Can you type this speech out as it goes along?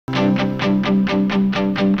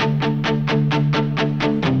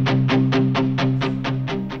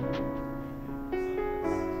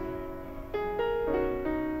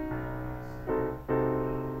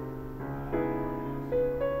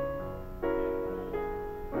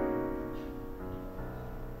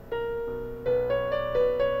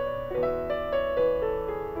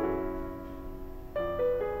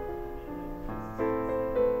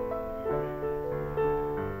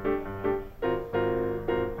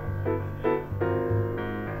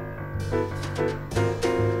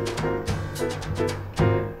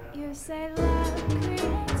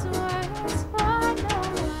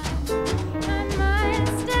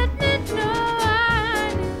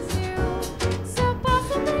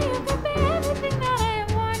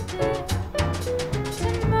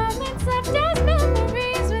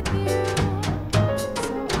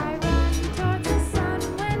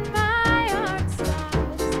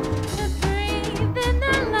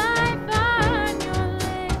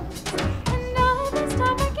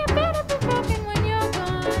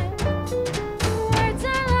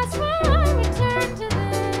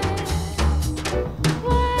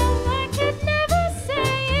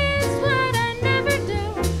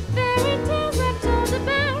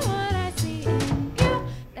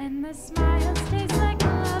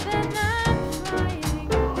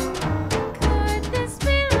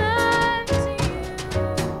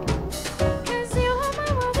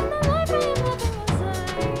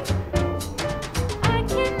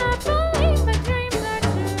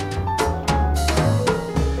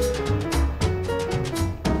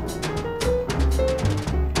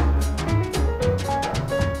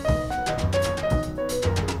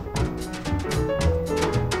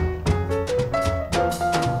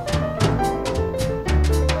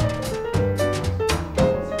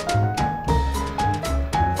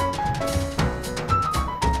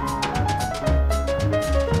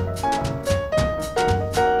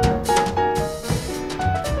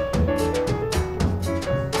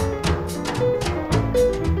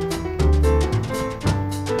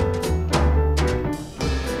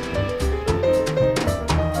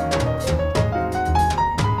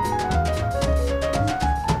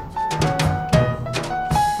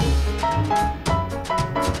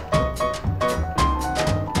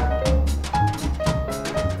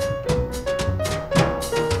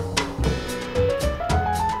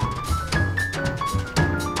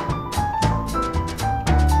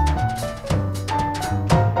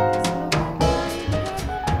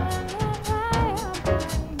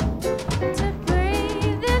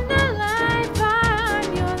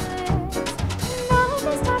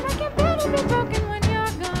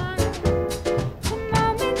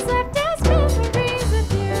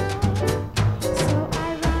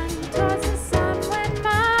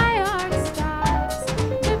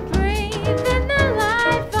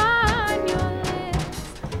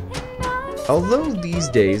Although these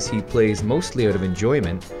days he plays mostly out of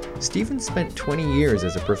enjoyment, Stephen spent 20 years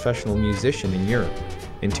as a professional musician in Europe.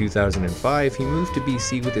 In 2005, he moved to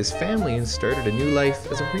BC with his family and started a new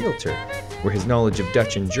life as a realtor, where his knowledge of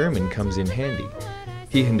Dutch and German comes in handy.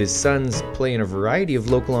 He and his sons play in a variety of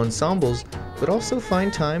local ensembles, but also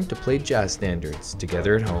find time to play jazz standards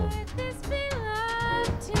together at home.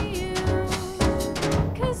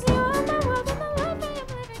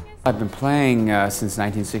 I've been playing since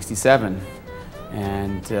 1967,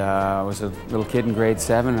 and I was a little kid in grade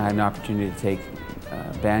 7, and I had an opportunity to take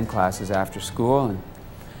band classes after school, and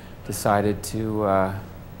decided to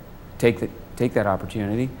take that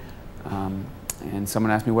opportunity. And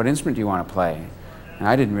someone asked me, "What instrument do you want to play?" And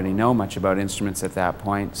I didn't really know much about instruments at that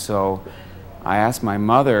point, so I asked my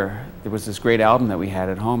mother. There was this great album that we had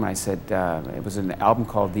at home, and I said, it was an album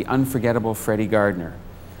called The Unforgettable Freddie Gardner.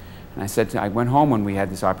 And I went home when we had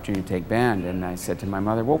this opportunity to take band, and I said to my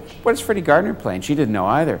mother, "Well, what does Freddie Gardner play?" And she didn't know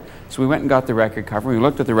either. So we went and got the record cover. We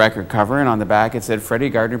looked at the record cover, and on the back it said Freddie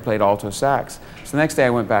Gardner played alto sax. So the next day I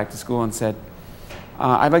went back to school and said,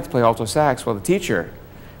 "I'd like to play alto sax." Well, the teacher,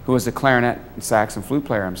 who was a clarinet, sax, and flute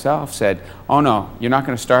player himself, said, "Oh no, you're not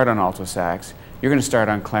going to start on alto sax. You're going to start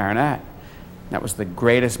on clarinet." That was the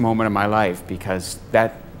greatest moment of my life, because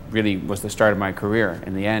that really was the start of my career.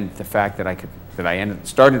 In the end, the fact that I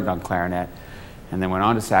started on clarinet and then went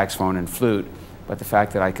on to saxophone and flute, but the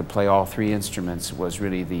fact that I could play all 3 instruments was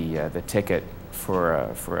really the ticket for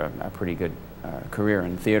a pretty good career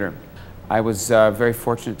in theater. I was very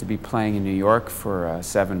fortunate to be playing in New York for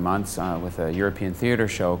 7 months with a European theater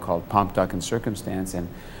show called Pomp, Duck and Circumstance, and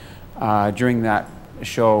during that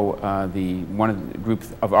show, one of the group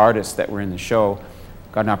of artists that were in the show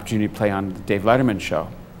got an opportunity to play on the Dave Letterman show.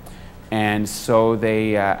 And so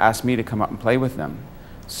they asked me to come up and play with them.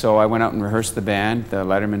 So I went out and rehearsed the band, the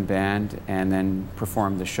Letterman band, and then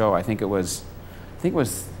performed the show. I think it was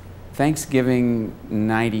Thanksgiving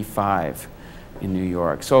 '95 in New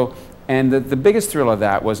York. So, and the biggest thrill of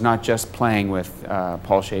that was not just playing with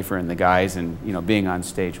Paul Schaefer and the guys and being on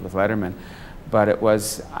stage with Letterman, but it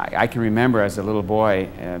was, I can remember as a little boy,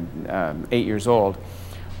 8 years old,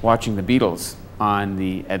 watching the Beatles on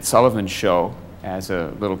the Ed Sullivan show as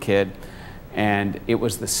a little kid, and it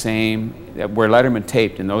was the same, where Letterman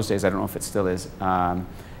taped in those days, I don't know if it still is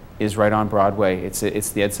right on Broadway. It's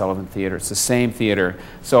the Ed Sullivan Theatre. It's the same theatre.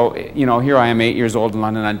 So, here I am 8 years old in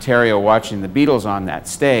London, Ontario, watching the Beatles on that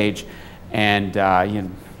stage, and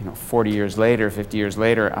 40 years later, 50 years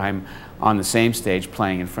later, I'm on the same stage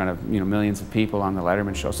playing in front of millions of people on the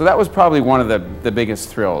Letterman show. So that was probably one of the biggest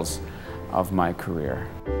thrills of my career.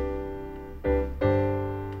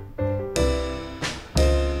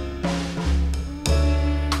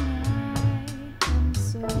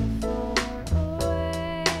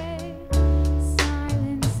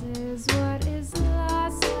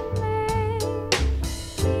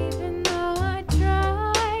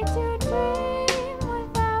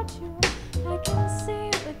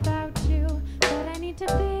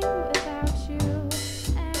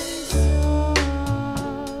 And so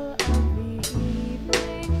I'll be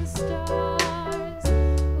evening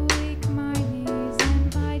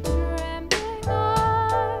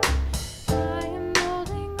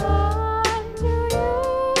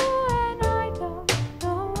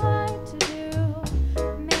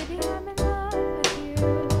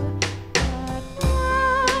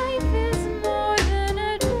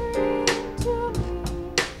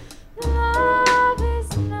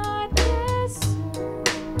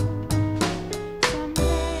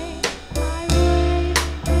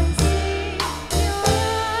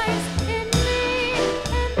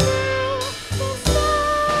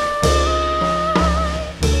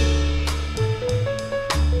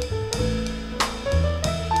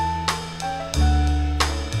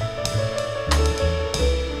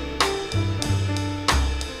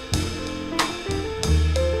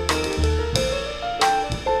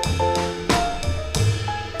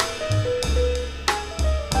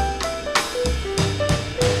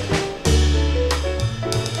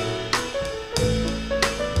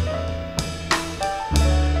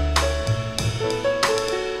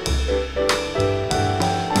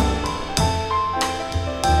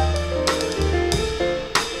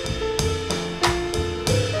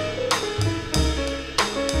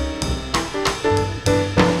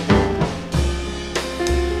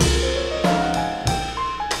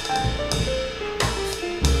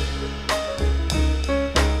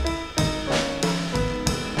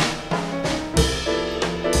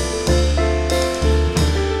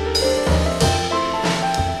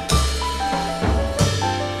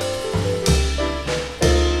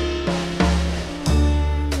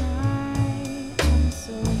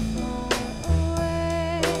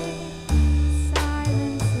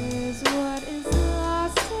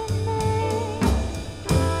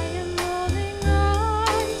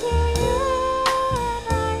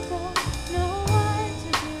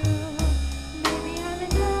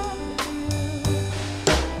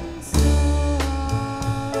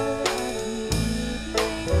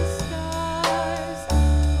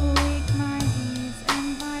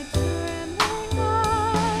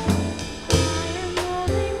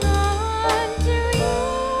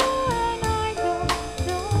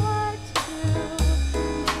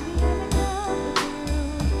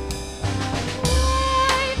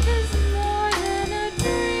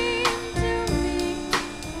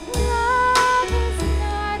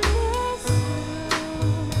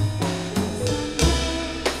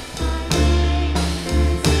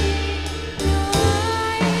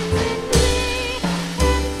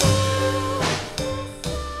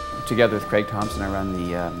together with Craig Thompson, I run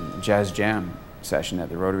the Jazz Jam session at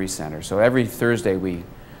the Rotary Center. So every Thursday we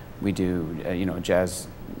do you know, a jazz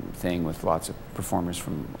thing with lots of performers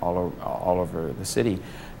from all over the city.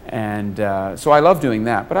 And so I love doing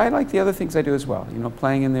that, but I like the other things I do as well. You know,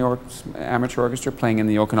 playing in the amateur orchestra, playing in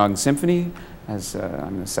the Okanagan Symphony, as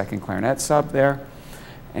I'm the second clarinet sub there,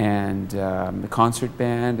 and the concert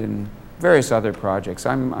band, and various other projects.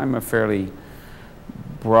 I'm a fairly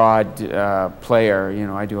broad player. You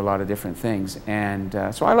know, I do a lot of different things, and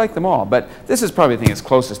so I like them all. But this is probably the thing that's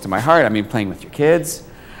closest to my heart. I mean, playing with your kids,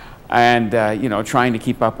 and you know, trying to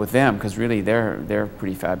keep up with them, because really they're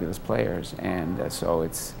pretty fabulous players, and so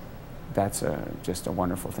that's just a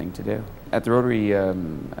wonderful thing to do. At the Rotary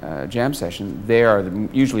Jam session, they are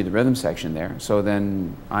usually the rhythm section there, so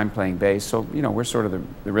then I'm playing bass, so you know, we're sort of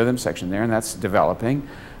the rhythm section there, and that's developing.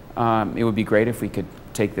 It would be great if we could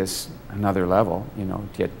take this another level, you know,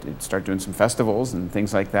 start doing some festivals and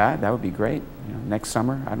things like that. That would be great. You know, next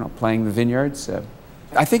summer, I don't know, playing the vineyards.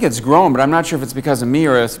 I think it's grown, but I'm not sure if it's because of me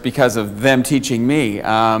or it's because of them teaching me.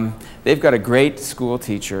 They've got a great school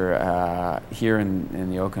teacher here in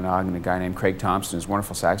the Okanagan, a guy named Craig Thompson, who's a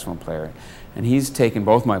wonderful saxophone player. And he's taken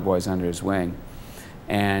both my boys under his wing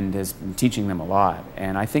and has been teaching them a lot.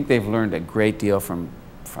 And I think they've learned a great deal from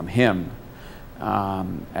him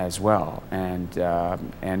as well. And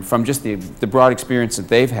from just the broad experience that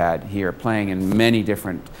they've had here, playing in many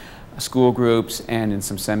different school groups and in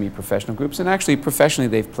some semi-professional groups, and actually professionally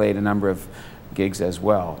they've played a number of gigs as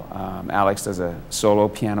well. Alex does a solo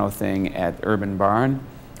piano thing at Urban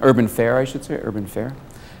Fair, I should say, Urban Fair.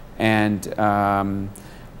 And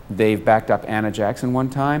they've backed up Anna Jackson one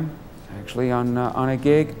time, actually on a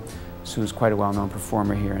gig, who's quite a well-known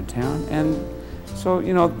performer here in town. And so,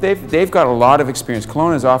 you know, they've got a lot of experience.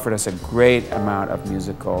 Kelowna has offered us a great amount of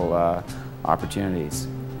musical opportunities.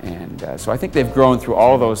 And so I think they've grown through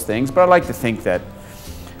all of those things, but I like to think that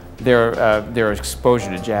their exposure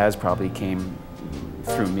to jazz probably came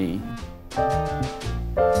through me.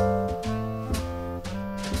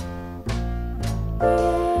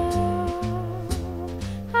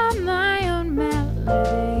 I'm my own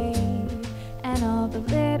melody, and all the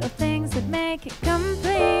little things that make it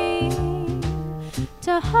complete,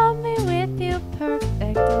 to hold me with you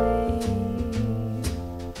perfectly.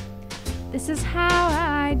 This is how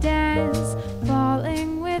I dance,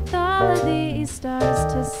 falling with all of these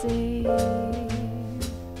stars to see.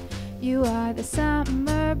 You are the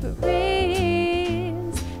summer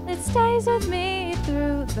breeze that stays with me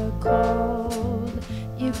through the cold.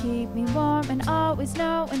 You keep me warm and always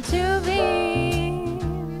know when to be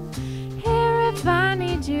here if I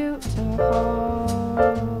need you to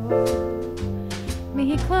hold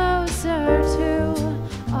me closer to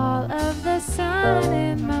all of the sun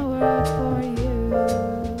in my world for you.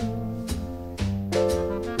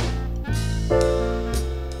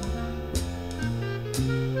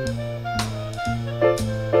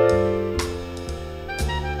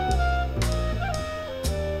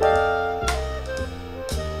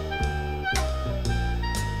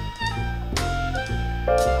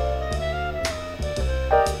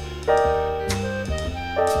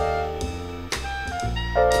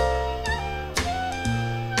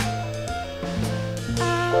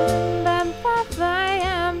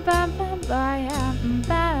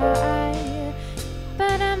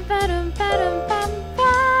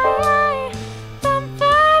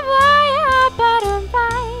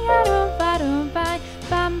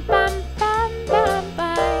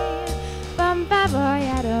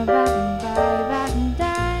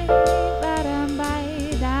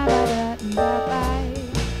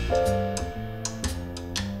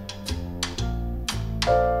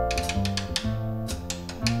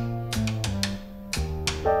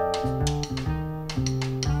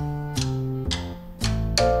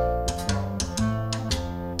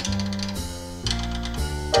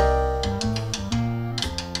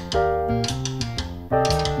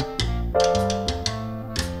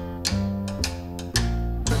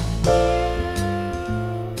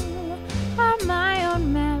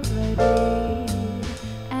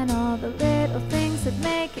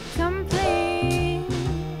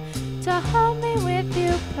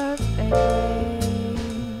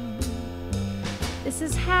 This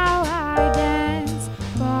is how I dance,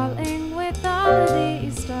 falling with all of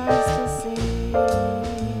these stars to see.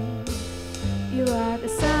 You are the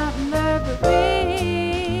summer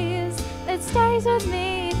breeze that stays with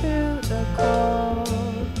me through the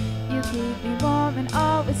cold. You keep me warm and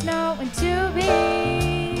always know when to be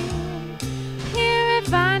here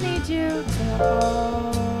if I need you to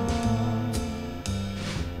hold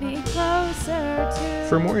me closer. answer to.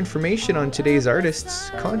 For more information on today's artists,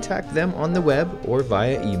 contact them on the web or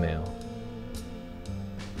via email.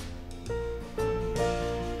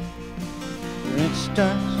 For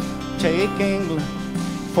instance, take England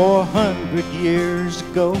 400 years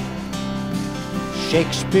ago.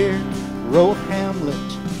 Shakespeare wrote Hamlet,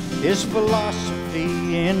 his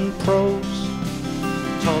philosophy in prose.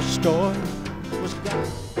 Tolstoy was God.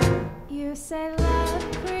 You say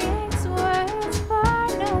love creates